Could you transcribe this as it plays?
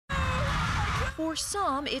For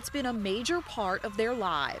some, it's been a major part of their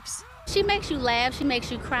lives. She makes you laugh, she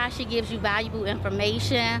makes you cry, she gives you valuable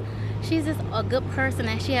information. She's just a good person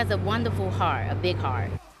and she has a wonderful heart, a big heart.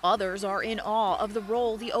 Others are in awe of the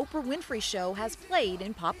role the Oprah Winfrey Show has played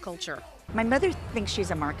in pop culture. My mother thinks she's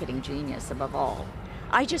a marketing genius above all.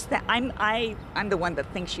 I'm the one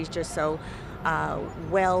that thinks she's just so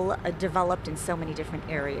well developed in so many different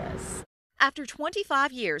areas. After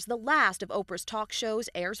 25 years, the last of Oprah's talk shows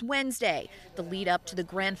airs Wednesday. The lead up to the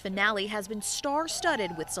grand finale has been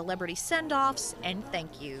star-studded with celebrity send-offs and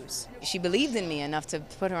thank yous. She believed in me enough to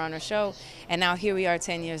put her on her show, and now here we are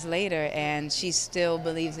 10 years later, and she still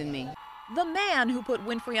believes in me. The man who put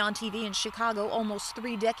Winfrey on TV in Chicago almost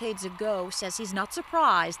 3 decades ago says he's not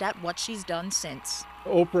surprised at what she's done since.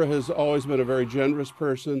 Oprah has always been a very generous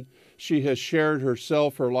person. She has shared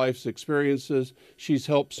herself, her life's experiences. She's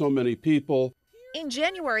helped so many people. In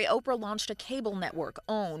January, Oprah launched a cable network,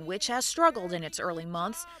 OWN, which has struggled in its early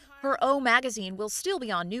months. Her O magazine will still be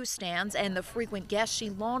on newsstands, and the frequent guests she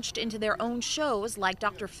launched into their own shows, like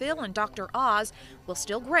Dr. Phil and Dr. Oz, will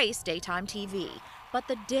still grace daytime TV. But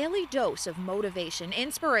the daily dose of motivation,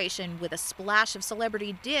 inspiration with a splash of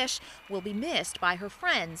celebrity dish will be missed by her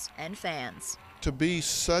friends and fans. To be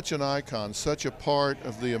such an icon, such a part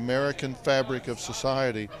of the American fabric of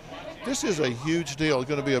society, this is a huge deal. It's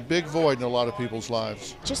going to be a big void in a lot of people's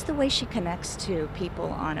lives. Just the way she connects to people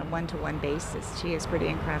on a one-to-one basis, she is pretty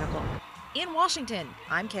incredible. In Washington,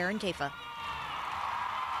 I'm Karen Kafa.